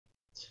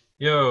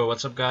Yo,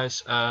 what's up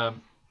guys?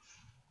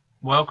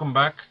 Welcome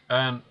back.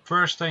 And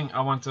first thing I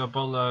want to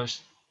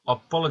apologize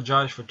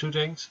for two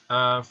things.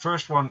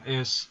 First one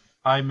is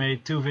I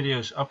made two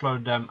videos,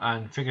 uploaded them,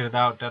 and figured it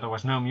out that there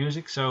was no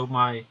music, so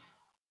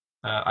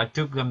I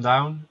took them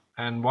down.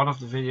 And one of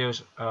the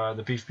videos,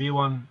 the PvP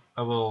one,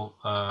 I will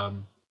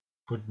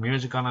put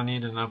music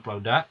underneath and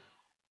upload that.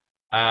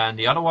 And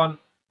the other one,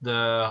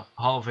 the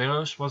HoH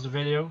Heroes, was the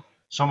video.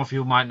 Some of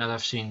you might not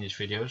have seen these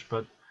videos,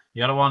 but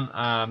the other one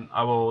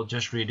I will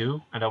just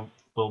redo, and that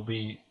will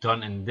be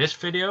done in this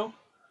video.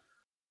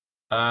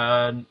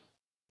 And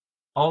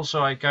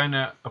also I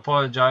kinda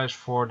apologize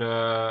for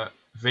the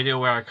video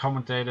where I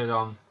commentated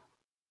on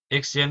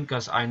XGen,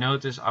 because I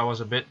noticed I was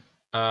a bit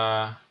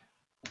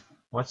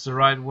what's the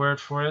right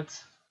word for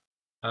it?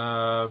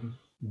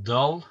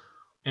 Dull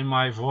in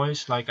my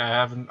voice, like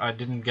I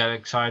didn't get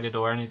excited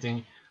or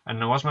anything,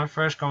 and it was my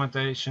first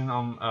commentation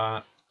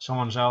on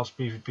someone else's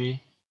PvP,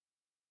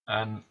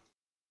 and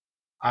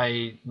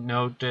I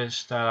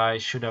noticed that I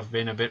should have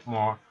been a bit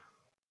more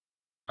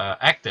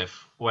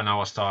active when I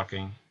was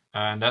talking,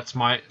 and that's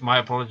my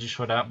apologies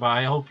for that. But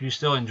I hope you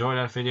still enjoy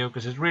that video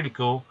because it's really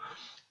cool,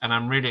 and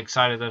I'm really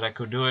excited that I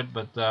could do it.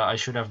 But I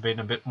should have been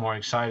a bit more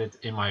excited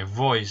in my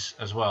voice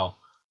as well,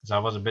 because I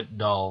was a bit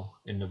dull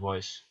in the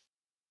voice.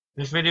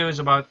 This video is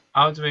about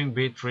autoing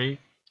beat 3.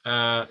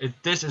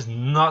 This is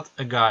not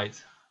a guide.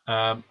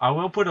 I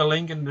will put a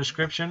link in the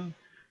description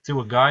to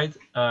a guide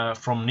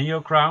from Neo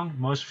Crown.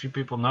 Most of you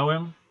people know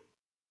him.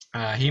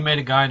 He made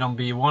a guide on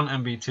B1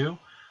 and B2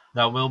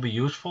 that will be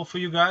useful for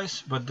you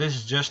guys, but this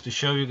is just to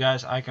show you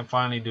guys I can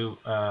finally do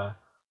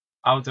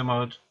auto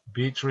mode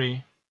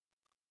B3.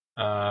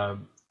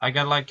 I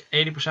got like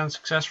 80%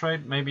 success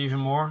rate, maybe even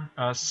more.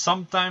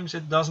 Sometimes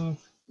it doesn't.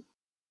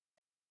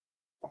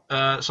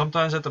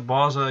 Sometimes at the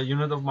boss a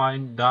unit of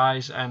mine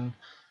dies and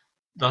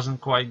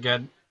doesn't quite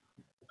get.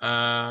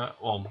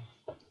 Well,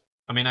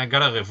 I mean I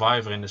got a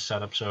reviver in the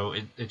setup, so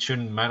it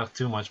shouldn't matter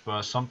too much.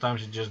 But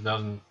sometimes it just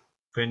doesn't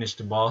finish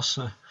the boss.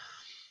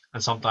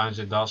 And sometimes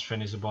it does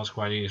finish the boss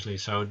quite easily.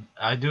 So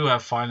I do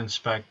have Violent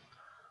Spec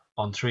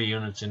on 3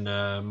 units in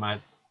my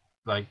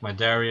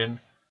Darien,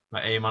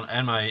 my Aemon,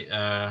 and my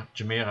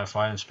Jameer have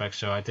Violent Spec.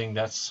 So I think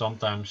that's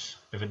sometimes,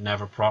 if it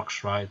never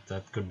procs right,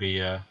 that could be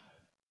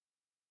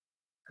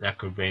that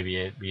could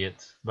maybe be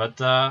it. But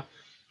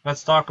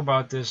let's talk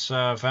about this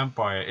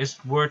vampire. Is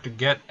it worth to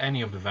get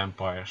any of the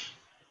vampires?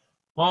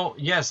 Well,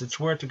 yes, it's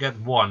worth to get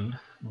one,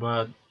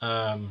 but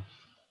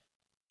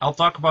I'll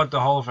talk about the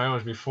HoH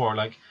Heroes before.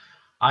 Like,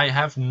 I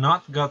have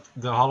not got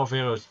the HoH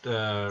Heroes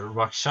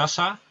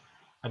Rakshasa.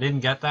 I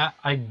didn't get that.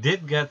 I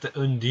did get the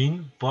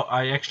Undine, but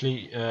I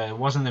actually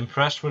wasn't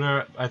impressed with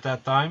her at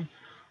that time.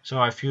 So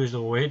I fused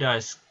away. That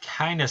is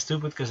kinda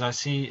stupid because I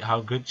see how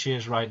good she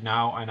is right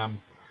now, and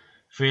I'm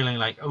feeling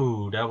like,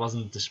 oh, that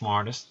wasn't the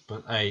smartest.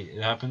 But hey,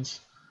 it happens.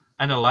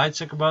 And the Light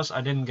Succubus,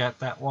 I didn't get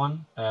that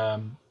one,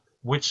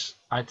 which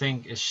I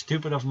think is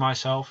stupid of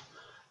myself.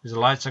 Because the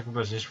Light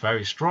Succubus is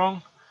very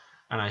strong,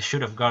 and I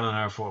should have gotten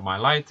her for my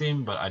light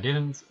team, but I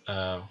didn't.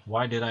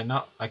 Why did I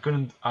not? I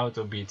couldn't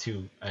auto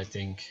B2, I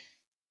think.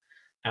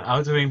 And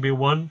autoing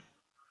B1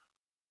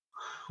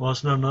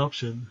 was not an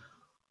option.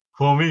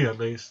 For me at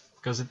least.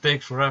 Because it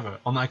takes forever.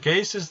 On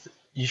Acacius,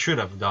 you should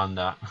have done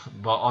that.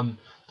 But on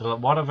the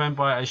Water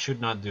Vampire, I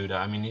should not do that.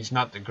 I mean, he's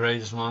not the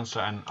greatest monster,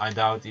 and I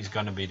doubt he's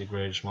gonna be the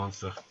greatest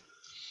monster.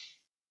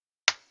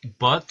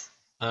 But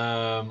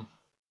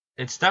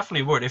it's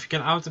definitely worth. If you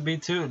can auto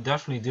B2,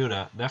 definitely do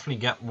that.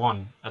 Definitely get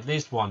one. At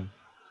least one.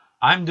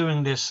 I'm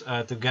doing this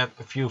to get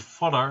a few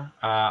fodder.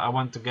 I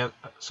want to get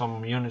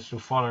some units to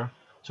fodder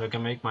so I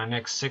can make my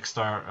next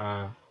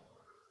 6-star,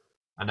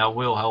 and that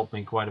will help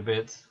me quite a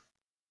bit.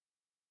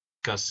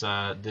 Because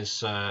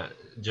this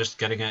just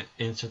getting it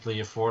instantly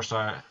a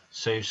 4-star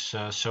saves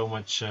so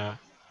much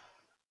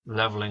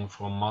leveling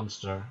from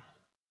monsters,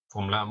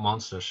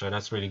 so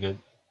that's really good.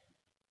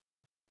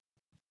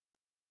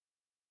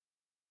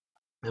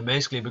 And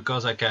basically,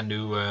 because I can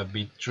do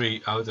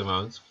B3 auto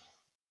mode,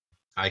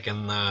 I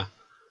can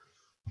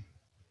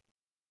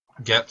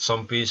get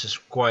some pieces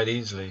quite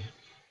easily.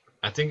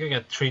 I think I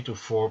get 3 to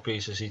 4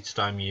 pieces each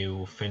time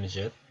you finish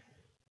it.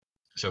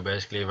 So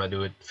basically, if I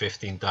do it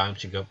 15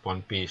 times, you get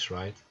 1 piece,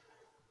 right?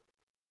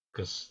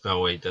 Because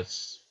no, wait,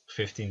 that's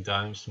 15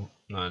 times.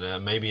 No,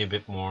 maybe a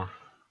bit more,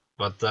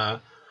 but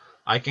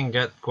I can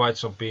get quite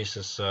some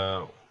pieces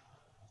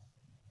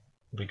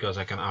because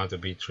I can auto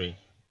B3.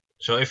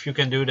 So if you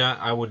can do that,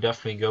 I would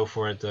definitely go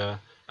for it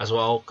as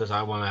well, because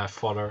I want to have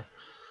fodder,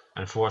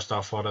 and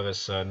 4-star fodder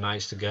is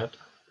nice to get.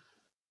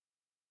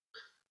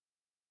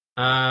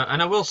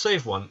 And I will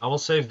save one. I will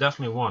save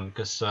definitely one,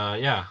 because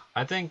yeah,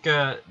 I think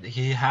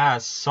he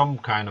has some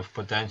kind of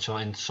potential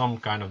in some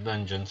kind of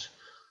dungeons.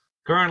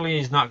 Currently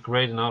he's not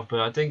great enough,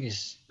 but I think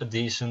he's a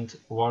decent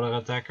water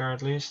attacker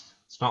at least.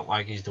 It's not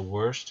like he's the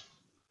worst.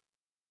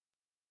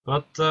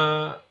 But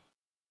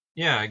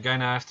yeah, I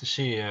kinda have to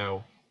see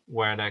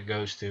where that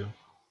goes to,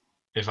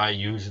 if I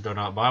use it or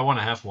not. But I want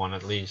to have one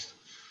at least.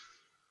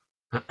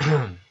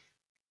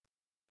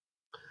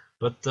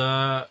 But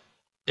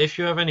if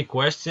you have any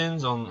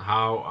questions on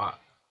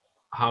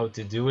how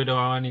to do it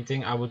or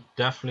anything, I would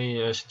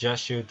definitely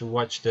suggest you to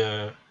watch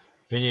the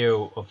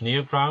video of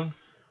Neocrown.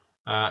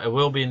 It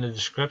will be in the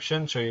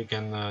description, so you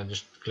can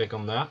just click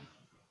on that.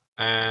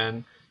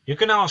 And you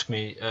can ask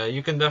me,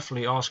 you can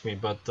definitely ask me,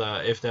 but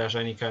if there's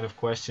any kind of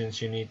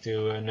questions you need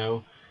to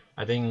know,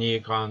 I think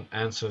Neocrown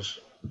answers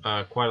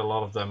quite a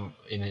lot of them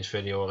in his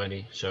video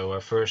already. So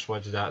first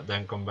watch that,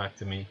 then come back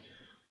to me,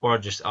 or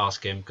just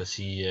ask him, because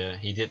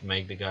he did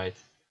make the guide.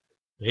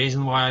 The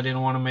reason why I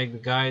didn't want to make the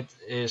guide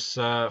is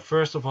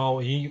first of all,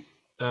 he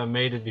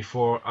made it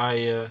before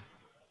I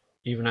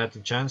even had the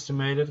chance to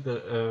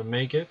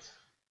make it,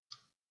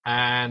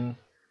 and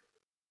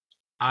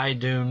I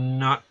do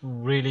not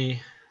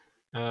really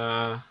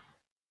have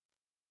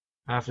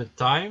the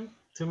time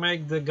to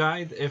make the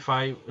guide.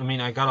 I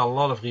mean, I got a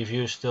lot of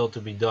reviews still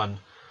to be done,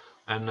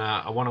 and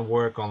I want to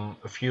work on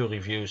a few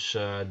reviews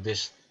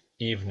this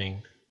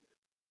evening.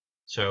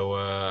 So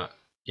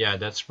yeah,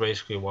 that's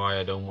basically why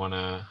I don't want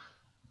to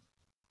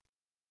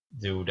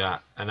do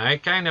that. And I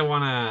kind of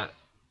want to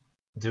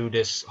do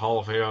this Hall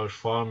of Heroes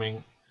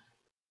farming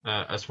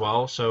as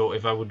well. So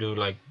if I would do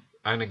like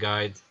and a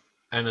guide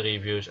and the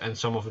reviews and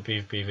some of the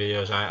PvP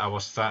videos, I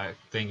was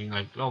thinking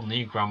like, well,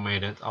 Neocrown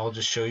made it, I'll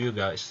just show you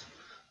guys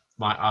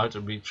my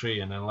outer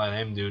B3 and then let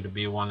him do the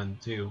B1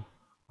 and 2,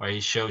 where he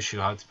shows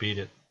you how to beat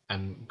it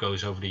and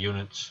goes over the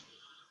units.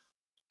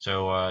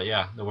 So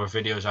yeah, there were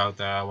videos out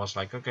there. I was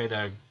like, okay,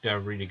 they're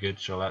really good,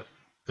 so let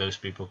those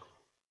people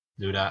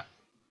do that.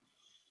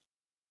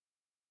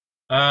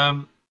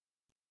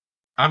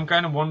 I'm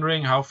kind of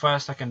wondering how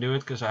fast I can do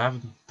it, because I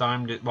haven't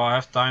timed it. Well, I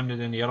have timed it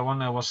in the other one.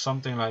 There was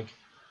something like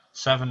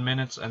 7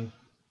 minutes and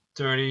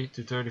 30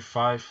 to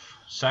 35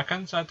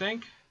 seconds, I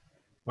think.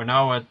 We're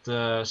now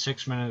at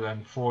 6 minutes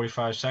and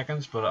 45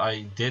 seconds, but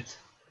I did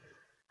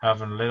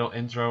have a little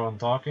intro on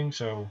talking,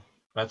 so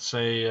let's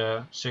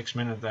say 6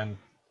 minutes and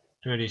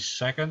 30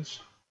 seconds.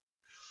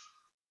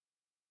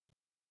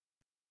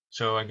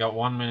 So I got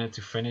 1 minute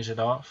to finish it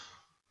off.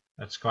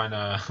 That's kind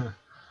of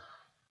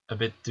a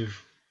bit too.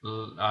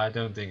 I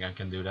don't think I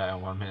can do that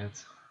in 1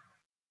 minute.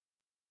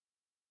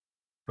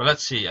 But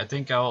let's see. I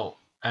think I'll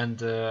end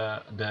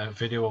the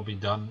video will be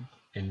done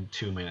in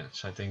 2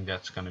 minutes. I think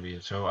that's gonna be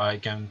it. So I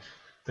can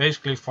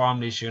basically farm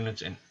these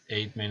units in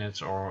 8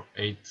 minutes or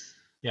 8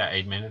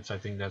 minutes. I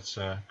think that's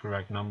a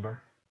correct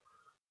number.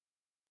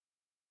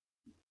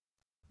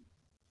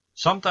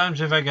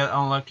 Sometimes if I get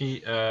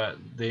unlucky,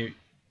 they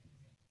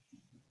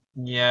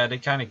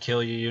kind of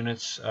kill your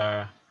units.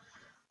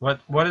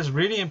 What is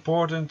really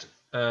important,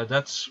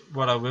 that's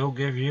what I will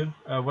give you.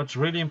 What's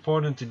really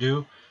important to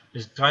do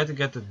is try to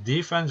get the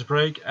defense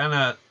break and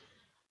a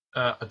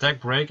attack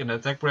break, and the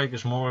attack break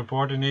is more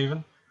important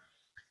even.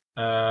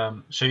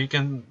 So you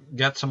can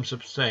get some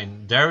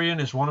sustain. Darien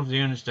is one of the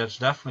units that's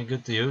definitely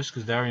good to use,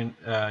 because Darien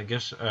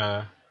gives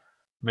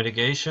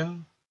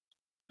mitigation,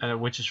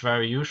 which is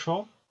very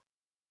useful.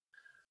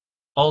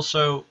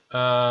 Also,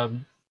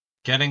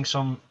 getting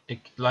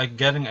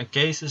a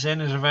cases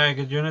in is a very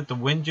good unit. The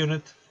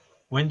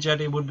wind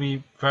jetty would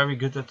be very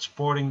good at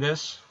supporting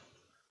this,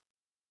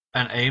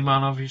 and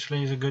Aman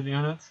obviously is a good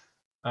unit.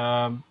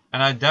 And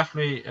I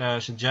definitely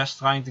suggest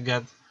trying to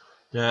get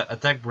the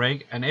attack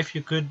break, and if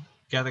you could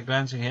get a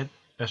glancing hit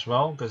as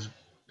well, because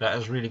that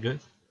is really good.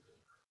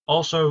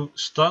 Also,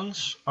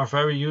 stuns are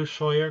very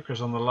useful here,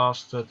 because on the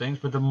last things,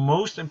 but the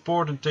most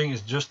important thing is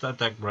just the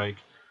attack break.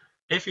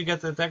 If you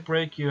get the attack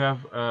break, you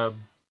have a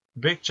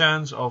big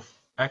chance of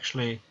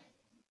actually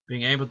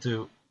being able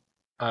to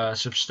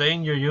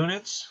sustain your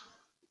units.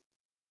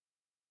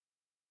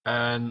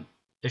 And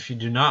if you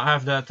do not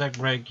have the attack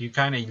break, you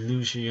kind of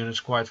lose your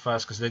units quite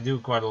fast, because they do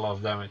quite a lot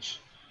of damage.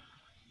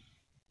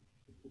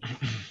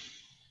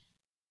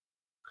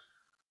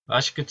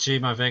 As you could see,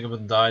 my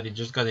Vagabond died. He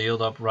just got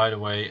healed up right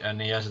away,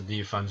 and he has a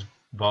defense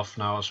buff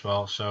now as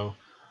well. So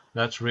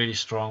that's really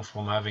strong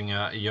from having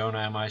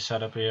Iona in my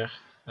setup here.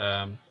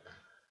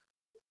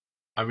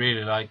 I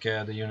really like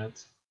the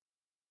unit.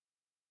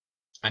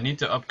 I need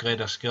to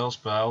upgrade her skills,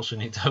 but I also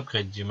need to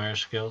upgrade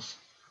Jameer's skills.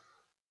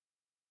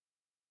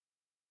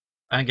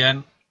 And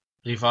again,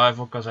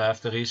 revival, because I have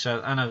to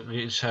reset, and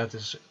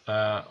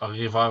a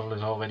revival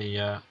is already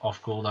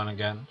off cooldown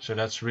again, so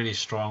that's really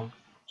strong.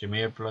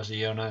 Jameer plus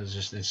Iona is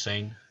just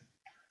insane.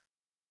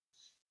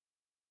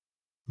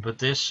 But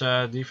this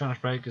defense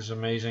break is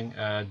amazing.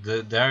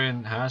 The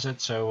Darien has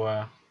it,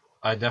 so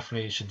I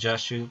definitely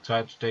suggest you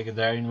try to take a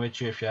Darien with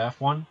you if you have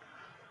one.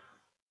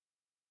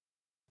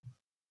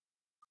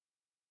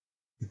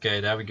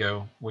 Okay, there we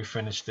go. We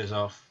finished this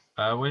off.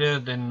 We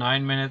did it in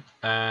 9 minutes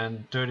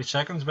and 30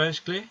 seconds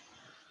basically.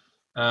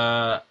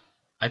 I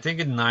think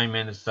in 9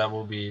 minutes that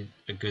will be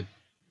a good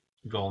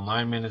goal.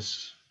 9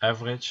 minutes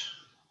average.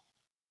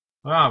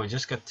 Wow, we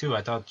just got 2.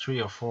 I thought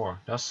 3 or 4.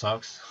 That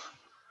sucks.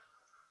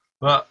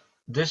 But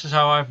this is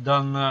how I've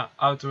done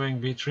outering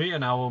B3,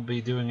 and I will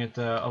be doing it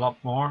a lot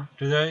more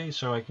today,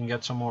 so I can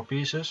get some more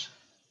pieces.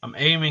 I'm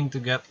aiming to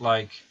get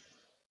like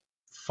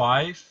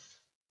 5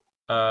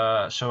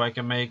 so I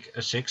can make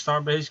a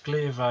 6-star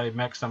basically if I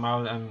max them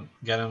out and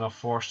get enough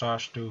 4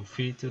 stars to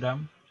feed to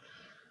them.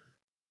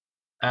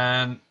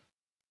 And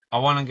I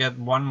want to get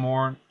one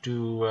more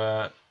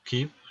to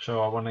keep,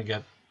 so I want to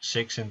get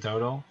 6 in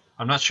total.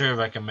 I'm not sure if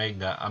I can make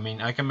that. I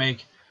mean, I can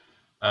make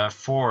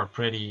 4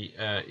 pretty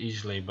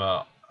easily,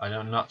 but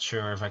I'm not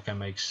sure if I can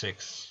make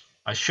 6.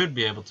 I should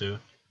be able to,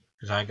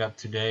 because I got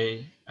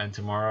today and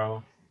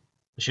tomorrow.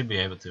 I should be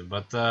able to.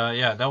 But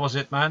yeah, that was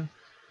it, man.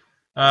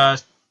 Uh,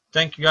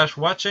 Thank you guys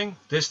for watching.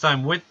 This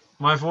time with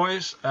my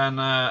voice, and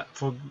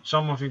for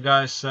some of you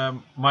guys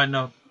might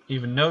not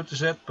even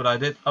notice it, but I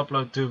did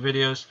upload 2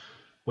 videos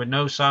with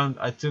no sound.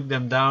 I took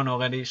them down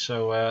already,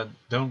 so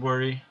don't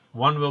worry.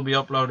 One will be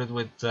uploaded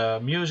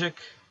with music,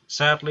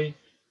 sadly,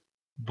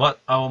 but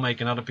I will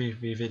make another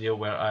PvP video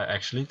where I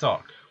actually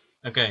talk.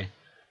 Okay,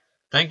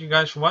 thank you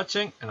guys for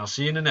watching, and I'll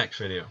see you in the next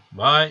video.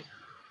 Bye!